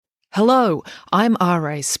Hello, I'm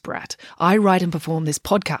R.A. Spratt. I write and perform this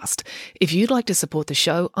podcast. If you'd like to support the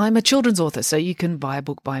show, I'm a children's author, so you can buy a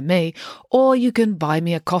book by me, or you can buy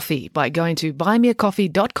me a coffee by going to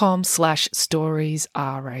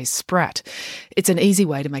buymeacoffee.com/storiesRASpratt. It's an easy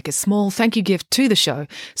way to make a small thank you gift to the show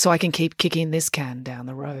so I can keep kicking this can down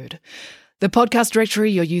the road. The podcast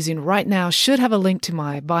directory you're using right now should have a link to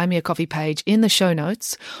my Buy Me a Coffee page in the show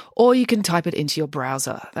notes, or you can type it into your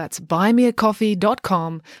browser. That's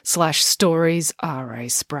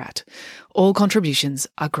buymeacoffee.com/storiesRASpratt. All contributions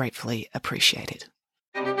are gratefully appreciated.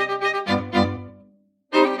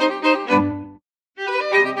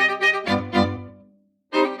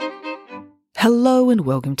 Hello and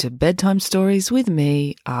welcome to Bedtime Stories with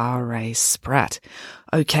me, R.A. Spratt.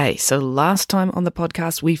 Okay, so last time on the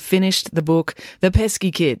podcast, we finished the book, The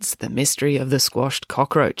Pesky Kids, The Mystery of the Squashed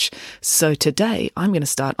Cockroach. So today, I'm going to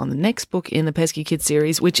start on the next book in the Pesky Kids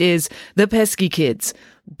series, which is The Pesky Kids,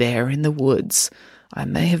 Bear in the Woods. I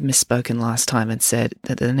may have misspoken last time and said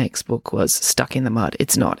that the next book was Stuck in the Mud.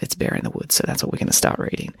 It's not. It's Bear in the Woods, so that's what we're going to start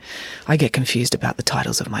reading. I get confused about the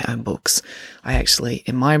titles of my own books. I actually,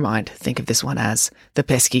 in my mind, think of this one as The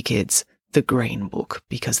Pesky Kids, the Green Book,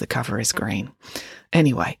 because the cover is green.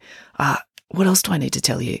 Anyway, what else do I need to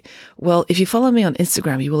tell you? Well, if you follow me on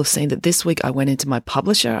Instagram, you will have seen that this week I went into my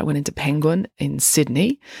publisher. I went into Penguin in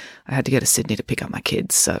Sydney. I had to go to Sydney to pick up my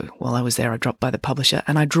kids. So while I was there, I dropped by the publisher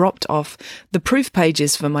and I dropped off the proof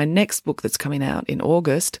pages for my next book that's coming out in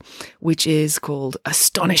August, which is called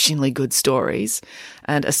Astonishingly Good Stories.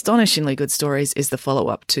 And Astonishingly Good Stories is the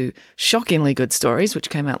follow-up to Shockingly Good Stories, which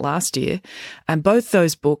came out last year. And both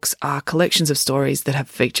those books are collections of stories that have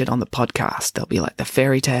featured on the podcast. They'll be like the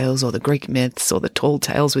fairy tales or the Greek myths or the tall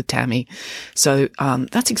tales with Tammy. So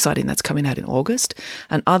that's exciting. That's coming out in August.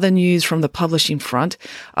 And other news from the publishing front,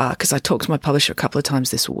 because I talked to my publisher a couple of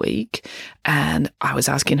times this week and I was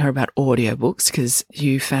asking her about audiobooks because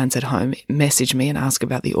you fans at home message me and ask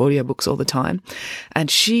about the audiobooks all the time.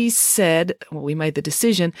 And she said, well, we made the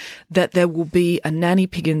decision that there will be a Nanny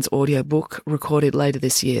Piggins audiobook recorded later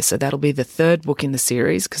this year. So that'll be the third book in the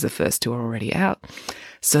series because the first two are already out.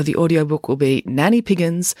 So the audiobook will be Nanny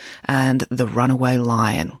Piggins and The Runaway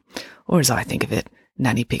Lion, or as I think of it,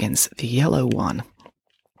 Nanny Piggins, the Yellow One.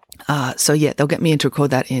 So yeah, they'll get me in to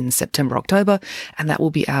record that in September, October, and that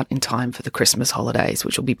will be out in time for the Christmas holidays,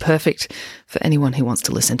 which will be perfect for anyone who wants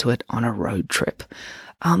to listen to it on a road trip.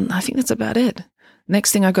 I think that's about it.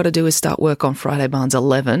 Next thing I got to do is start work on Friday Barnes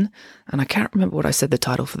 11, and I can't remember what I said the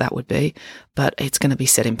title for that would be, but it's going to be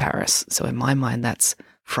set in Paris. So in my mind, that's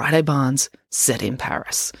Friday Barnes set in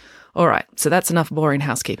Paris. All right, so that's enough boring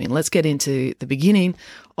housekeeping. Let's get into the beginning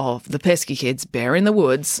of The Pesky Kids, Bear in the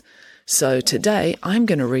Woods. So today I'm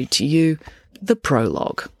going to read to you the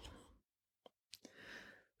prologue.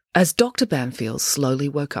 As Dr. Banfield slowly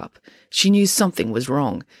woke up, she knew something was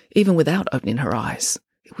wrong, even without opening her eyes.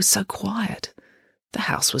 It was so quiet. The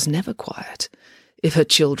house was never quiet. If her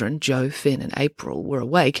children, Joe, Finn and April, were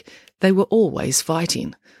awake, they were always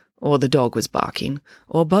fighting, or the dog was barking,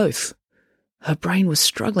 or both. Her brain was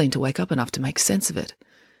struggling to wake up enough to make sense of it.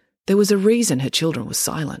 There was a reason her children were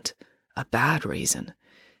silent, a bad reason.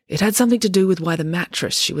 It had something to do with why the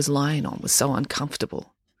mattress she was lying on was so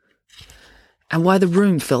uncomfortable, and why the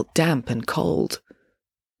room felt damp and cold.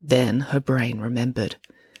 Then her brain remembered.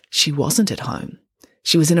 She wasn't at home.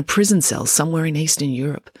 She was in a prison cell somewhere in Eastern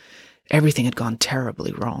Europe. Everything had gone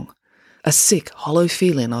terribly wrong. A sick, hollow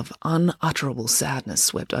feeling of unutterable sadness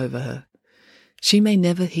swept over her. She may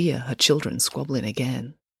never hear her children squabbling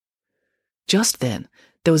again. Just then,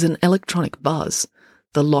 there was an electronic buzz.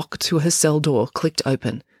 The lock to her cell door clicked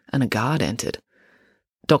open, and a guard entered.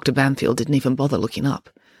 Dr. Banfield didn't even bother looking up.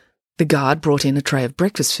 The guard brought in a tray of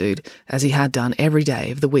breakfast food, as he had done every day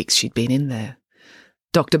of the weeks she'd been in there.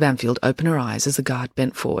 Dr. Banfield opened her eyes as the guard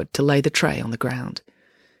bent forward to lay the tray on the ground.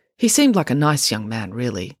 He seemed like a nice young man,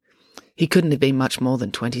 really. He couldn't have been much more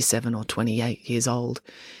than 27 or 28 years old.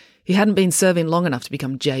 He hadn't been serving long enough to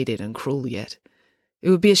become jaded and cruel yet. It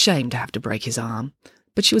would be a shame to have to break his arm,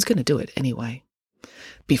 but she was going to do it anyway.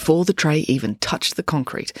 Before the tray even touched the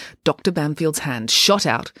concrete, Dr. Banfield's hand shot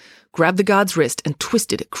out, grabbed the guard's wrist and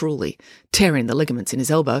twisted it cruelly, tearing the ligaments in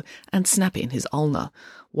his elbow and snapping his ulnar,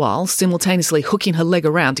 while simultaneously hooking her leg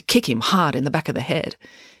around to kick him hard in the back of the head.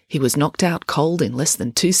 He was knocked out cold in less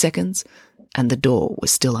than 2 seconds, and the door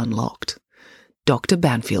was still unlocked. Dr.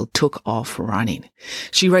 Banfield took off running.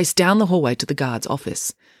 She raced down the hallway to the guard's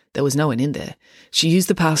office. There was no one in there. She used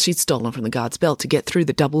the pass she'd stolen from the guard's belt to get through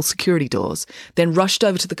the double security doors, then rushed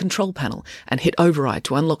over to the control panel and hit override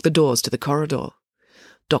to unlock the doors to the corridor.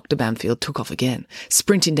 Dr. Banfield took off again,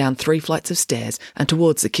 sprinting down 3 flights of stairs and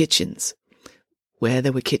towards the kitchens. Where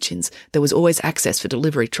there were kitchens, there was always access for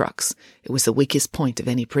delivery trucks. It was the weakest point of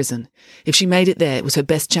any prison. If she made it there, it was her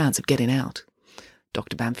best chance of getting out.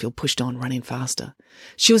 Dr. Banfield pushed on, running faster.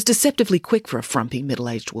 She was deceptively quick for a frumpy,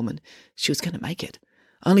 middle-aged woman. She was going to make it.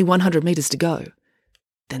 Only 100 metres to go.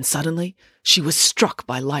 Then suddenly, she was struck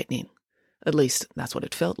by lightning. At least, that's what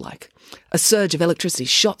it felt like. A surge of electricity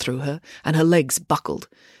shot through her, and her legs buckled.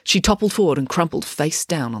 She toppled forward and crumpled face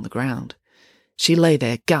down on the ground. She lay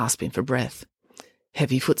there, gasping for breath.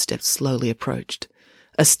 Heavy footsteps slowly approached.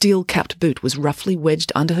 A steel-capped boot was roughly wedged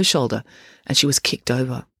under her shoulder, and she was kicked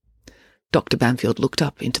over. Dr. Banfield looked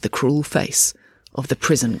up into the cruel face of the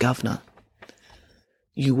prison governor.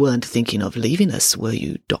 "You weren't thinking of leaving us, were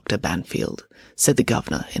you, Dr. Banfield?" said the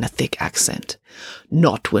governor in a thick accent.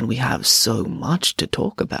 "Not when we have so much to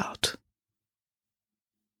talk about."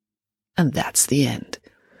 And that's the end.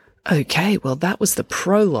 Okay, well, that was the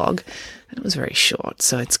prologue, and it was very short,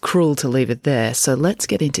 so it's cruel to leave it there. So let's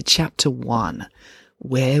get into Chapter 1,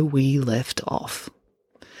 where we left off.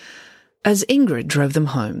 As Ingrid drove them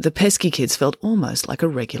home, the pesky kids felt almost like a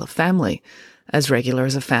regular family, as regular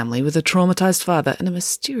as a family with a traumatised father and a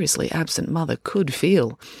mysteriously absent mother could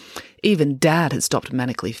feel. Even Dad had stopped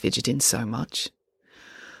manically fidgeting so much.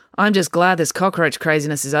 "I'm just glad this cockroach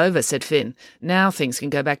craziness is over," said Finn. "Now things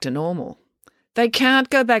can go back to normal." "They can't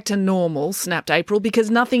go back to normal," snapped April, "because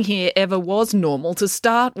nothing here ever was normal to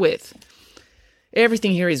start with.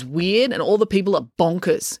 Everything here is weird and all the people are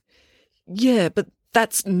bonkers." "Yeah, but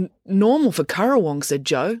that's normal for Currawong," said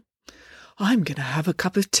Joe. "I'm going to have a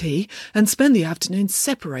cup of tea and spend the afternoon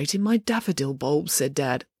separating my daffodil bulbs," said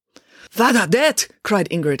Dad. "Vad är det?" cried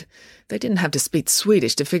Ingrid. They didn't have to speak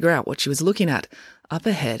Swedish to figure out what she was looking at. Up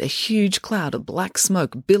ahead, a huge cloud of black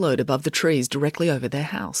smoke billowed above the trees directly over their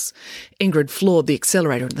house. Ingrid floored the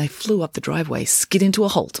accelerator and they flew up the driveway, skidding to a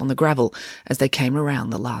halt on the gravel as they came around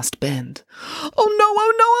the last bend. "Oh no,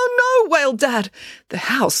 oh no, oh no," wailed Dad. The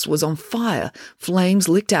house was on fire. Flames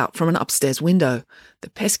licked out from an upstairs window. The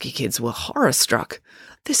pesky kids were horror-struck.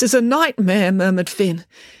 "This is a nightmare," murmured Finn.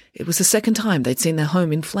 It was the second time they'd seen their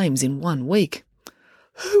home in flames in 1 week.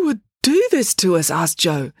 "Who would do this to us?" asked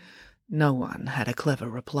Joe. No one had a clever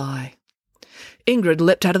reply. Ingrid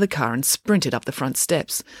leapt out of the car and sprinted up the front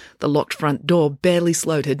steps. The locked front door barely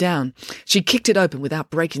slowed her down. She kicked it open without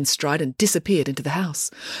breaking stride and disappeared into the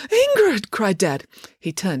house. "Ingrid!" cried Dad.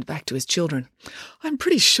 He turned back to his children. "I'm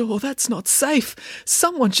pretty sure that's not safe.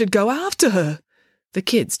 Someone should go after her." The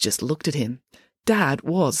kids just looked at him. Dad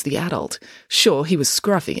was the adult. Sure, he was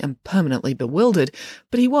scruffy and permanently bewildered,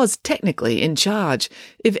 but he was technically in charge.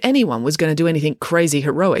 If anyone was going to do anything crazy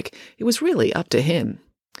heroic, it was really up to him.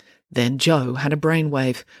 Then Joe had a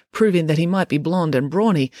brainwave, proving that he might be blonde and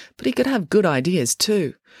brawny, but he could have good ideas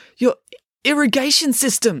too. "Your irrigation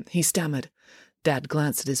system," he stammered. Dad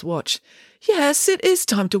glanced at his watch. "Yes, it is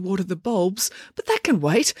time to water the bulbs, but that can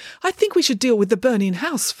wait. I think we should deal with the burning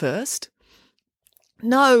house first."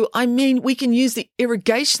 "No, I mean we can use the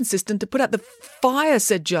irrigation system to put out the fire,"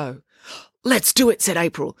 said Joe. "Let's do it," said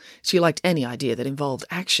April. She liked any idea that involved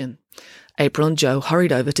action. April and Joe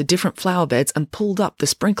hurried over to different flower beds and pulled up the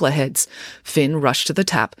sprinkler heads. Finn rushed to the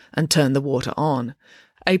tap and turned the water on.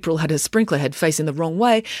 April had her sprinkler head facing the wrong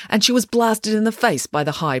way, and she was blasted in the face by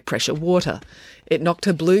the high-pressure water. It knocked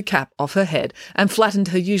her blue cap off her head and flattened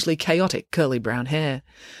her usually chaotic curly brown hair.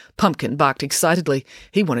 Pumpkin barked excitedly.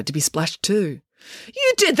 He wanted to be splashed too.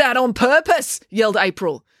 "You did that on purpose!" yelled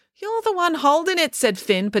April. "You're the one holding it," said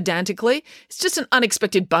Finn pedantically. "It's just an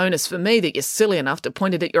unexpected bonus for me that you're silly enough to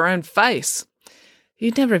point it at your own face."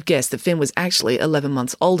 You'd never have guessed that Finn was actually 11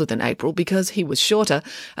 months older than April because he was shorter,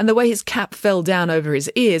 and the way his cap fell down over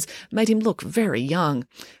his ears made him look very young.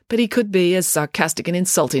 But he could be as sarcastic and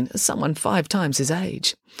insulting as someone 5 times his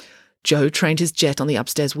age. Joe trained his jet on the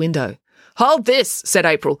upstairs window. "Hold this," said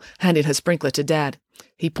April, handing her sprinkler to Dad.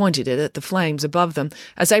 He pointed it at the flames above them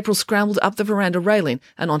as April scrambled up the veranda railing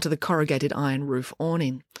and onto the corrugated iron roof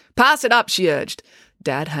awning. "Pass it up," she urged.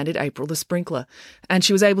 Dad handed April the sprinkler, and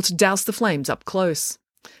she was able to douse the flames up close.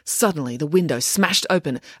 Suddenly, the window smashed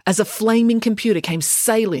open as a flaming computer came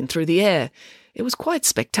sailing through the air. It was quite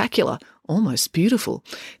spectacular, almost beautiful.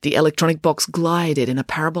 The electronic box glided in a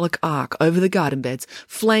parabolic arc over the garden beds,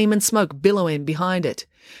 flame and smoke billowing behind it.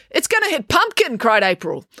 "It's going to hit Pumpkin!" cried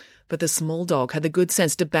April. But the small dog had the good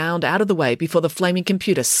sense to bound out of the way before the flaming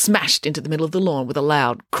computer smashed into the middle of the lawn with a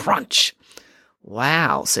loud crunch.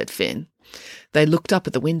 "Wow," said Finn. They looked up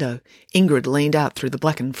at the window. Ingrid leaned out through the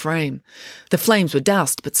blackened frame. The flames were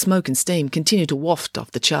doused, but smoke and steam continued to waft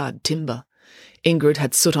off the charred timber. Ingrid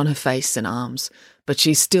had soot on her face and arms, but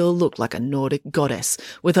she still looked like a Nordic goddess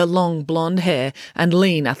with her long blonde hair and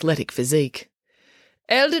lean athletic physique.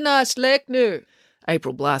 "Elderna släck nu!"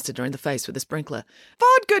 April blasted her in the face with a sprinkler.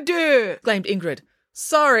 "Vodka, dear!" exclaimed Ingrid.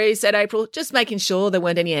 "Sorry," said April, "just making sure there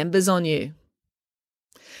weren't any embers on you."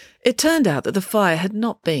 It turned out that the fire had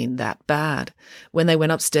not been that bad. When they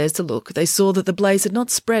went upstairs to look, they saw that the blaze had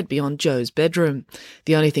not spread beyond Joe's bedroom.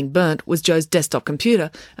 The only thing burnt was Joe's desktop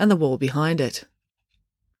computer and the wall behind it.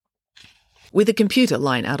 With the computer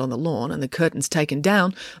lying out on the lawn and the curtains taken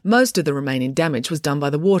down, most of the remaining damage was done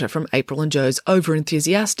by the water from April and Joe's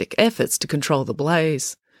over-enthusiastic efforts to control the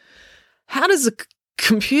blaze. "How does the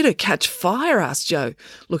computer catch fire?" asked Joe,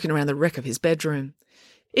 looking around the wreck of his bedroom.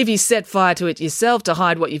 "If you set fire to it yourself to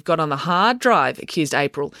hide what you've got on the hard drive," accused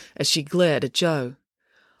April as she glared at Joe.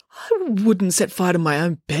 "I wouldn't set fire to my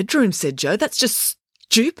own bedroom," said Joe. "That's just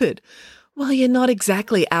stupid." "Well, you're not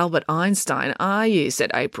exactly Albert Einstein, are you?"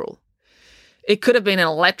 said April. "It could have been an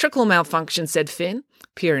electrical malfunction," said Finn,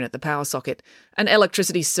 peering at the power socket. "An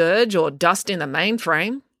electricity surge or dust in the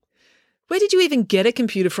mainframe." "Where did you even get a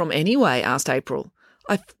computer from anyway?" asked April.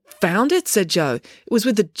 "I found it," said Joe. "It was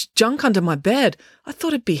with the junk under my bed. I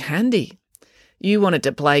thought it'd be handy." "You wanted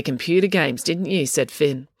to play computer games, didn't you?" said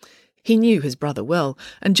Finn. He knew his brother well,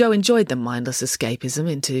 and Joe enjoyed the mindless escapism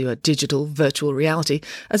into a digital virtual reality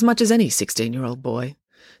as much as any 16-year-old boy.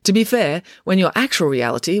 To be fair, when your actual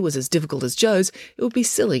reality was as difficult as Joe's, it would be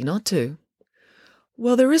silly not to.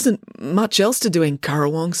 "Well, there isn't much else to do in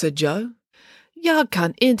Currawong," said Joe. "Jag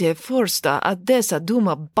kan inte förstå att dessa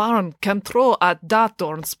dumma barn kan tro att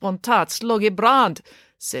datorn spontant slog I brand,"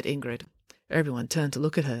 said Ingrid. Everyone turned to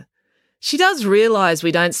look at her. "She does realise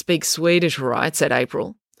we don't speak Swedish, right?" said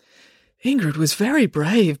April. "Ingrid was very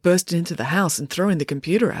brave, bursting into the house and throwing the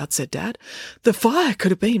computer out," said Dad. "The fire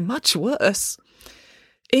could have been much worse."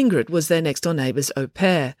 Ingrid was their next-door neighbour's au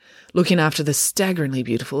pair. Looking after the staggeringly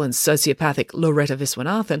beautiful and sociopathic Loretta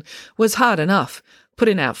Viswanathan was hard enough.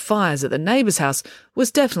 Putting out fires at the neighbour's house was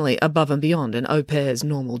definitely above and beyond an au pair's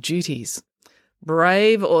normal duties.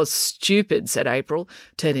 "Brave or stupid," said April,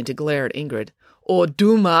 turning to glare at Ingrid. "Or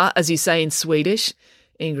dumma, as you say in Swedish."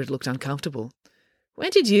 Ingrid looked uncomfortable. "When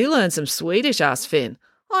did you learn some Swedish?" asked Finn.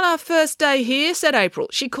 "On our first day here," said April.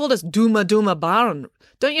 "She called us dumma barn.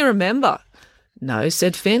 Don't you remember?" "No,"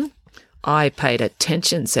 said Finn. "I paid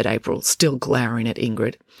attention," said April, still glowering at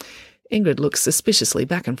Ingrid. Ingrid looked suspiciously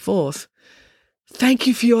back and forth. "Thank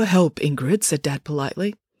you for your help, Ingrid," said Dad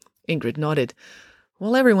politely. Ingrid nodded.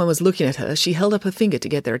 While everyone was looking at her, she held up her finger to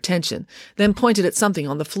get their attention, then pointed at something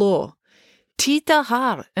on the floor. "Titta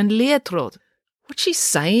här, en ledtråd." "What's she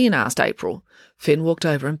saying?" asked April. Finn walked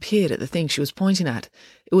over and peered at the thing she was pointing at.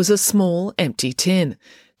 It was a small, empty tin.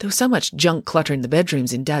 There was so much junk cluttering the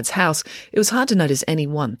bedrooms in Dad's house, it was hard to notice any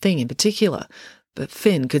one thing in particular, but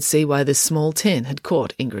Finn could see why this small tin had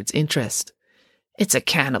caught Ingrid's interest. "It's a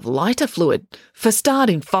can of lighter fluid for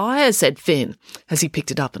starting fires," said Finn, as he picked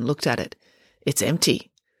it up and looked at it. "It's empty."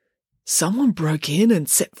 "Someone broke in and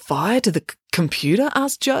set fire to the computer?"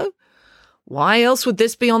 asked Joe. "Why else would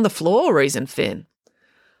this be on the floor?" reasoned Finn.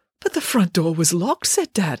 "But the front door was locked,"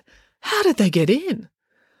 said Dad. "How did they get in?"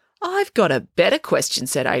 "I've got a better question,"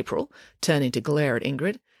 said April, turning to glare at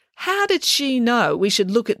Ingrid. "How did she know we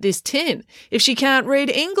should look at this tin if she can't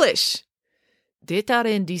read English?" "Det är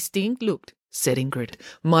en distinkt lukt," said Ingrid,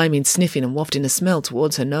 miming sniffing and wafting a smell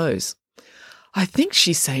towards her nose. "I think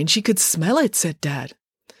she's saying she could smell it," said Dad.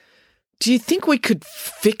 "Do you think we could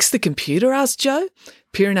fix the computer?" asked Joe,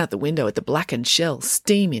 peering out the window at the blackened shell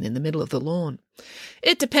steaming in the middle of the lawn.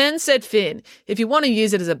 "It depends," said Finn. "If you want to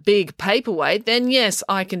use it as a big paperweight, then yes,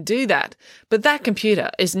 I can do that. But that computer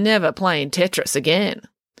is never playing Tetris again."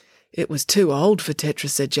 "It was too old for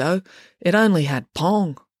Tetris," said Joe. "It only had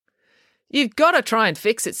Pong." "You've got to try and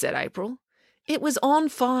fix it," said April. "It was on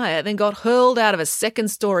fire, then got hurled out of a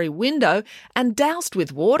second-story window and doused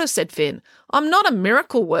with water," said Finn. "I'm not a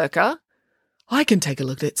miracle worker." "I can take a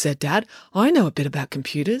look at it," said Dad. "I know a bit about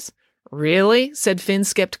computers." "Really?" said Finn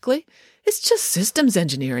sceptically. "It's just systems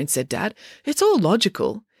engineering," said Dad. "It's all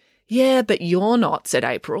logical." "Yeah, but you're not," said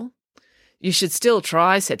April. "You should still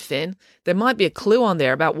try," said Finn. "There might be a clue on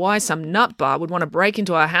there about why some nutbar would want to break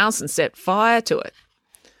into our house and set fire to it."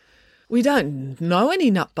 "We don't know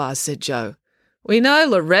any nutbars," said Joe. "We know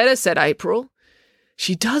Loretta," said April.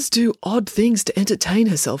 "She does do odd things to entertain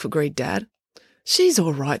herself," agreed Dad. "She's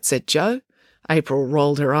all right," said Joe. April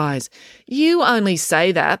rolled her eyes. "You only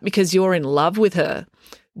say that because you're in love with her."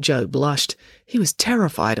 Joe blushed. He was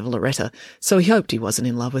terrified of Loretta, so he hoped he wasn't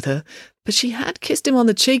in love with her, but she had kissed him on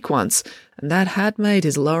the cheek once, and that had made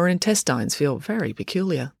his lower intestines feel very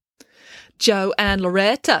peculiar. "Joe and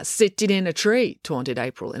Loretta sitting in a tree," taunted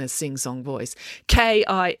April in a sing-song voice. "Kissing."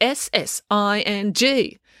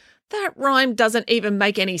 That rhyme doesn't even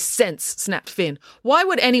make any sense, snapped Finn. Why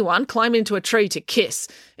would anyone climb into a tree to kiss?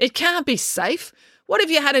 It can't be safe. What if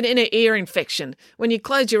you had an inner ear infection? When you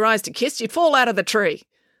closed your eyes to kiss, you'd fall out of the tree.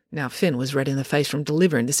 Now Finn was red in the face from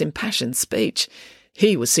delivering this impassioned speech.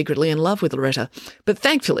 He was secretly in love with Loretta, but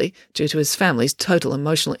thankfully, due to his family's total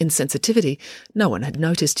emotional insensitivity, no one had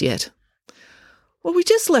noticed yet. Well, we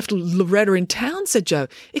just left Loretta in town, said Joe.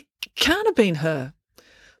 It can't have been her.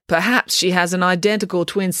 Perhaps she has an identical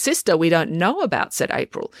twin sister we don't know about, said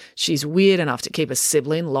April. She's weird enough to keep a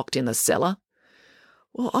sibling locked in the cellar.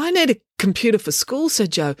 Well, I need a computer for school,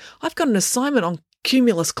 said Joe. I've got an assignment on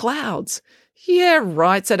cumulus clouds. Yeah,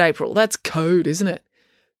 right, said April. That's code, isn't it?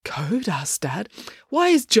 Code? Asked Dad. Why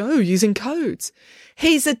is Joe using codes?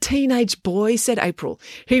 He's a teenage boy, said April.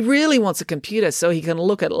 He really wants a computer so he can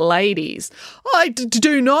look at ladies. I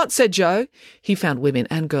do not, said Joe. He found women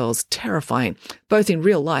and girls terrifying, both in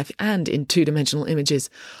real life and in two-dimensional images.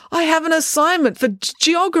 I have an assignment for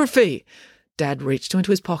geography. Dad reached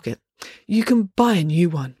into his pocket. You can buy a new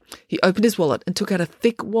one. He opened his wallet and took out a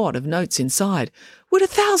thick wad of notes inside. Would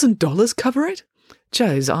 $1,000 cover it?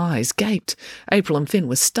 Joe's eyes gaped. April and Finn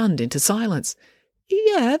were stunned into silence.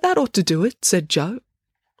 Yeah, that ought to do it, said Joe.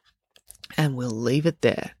 And we'll leave it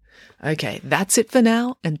there. Okay, that's it for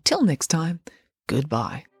now. Until next time,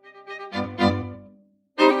 goodbye.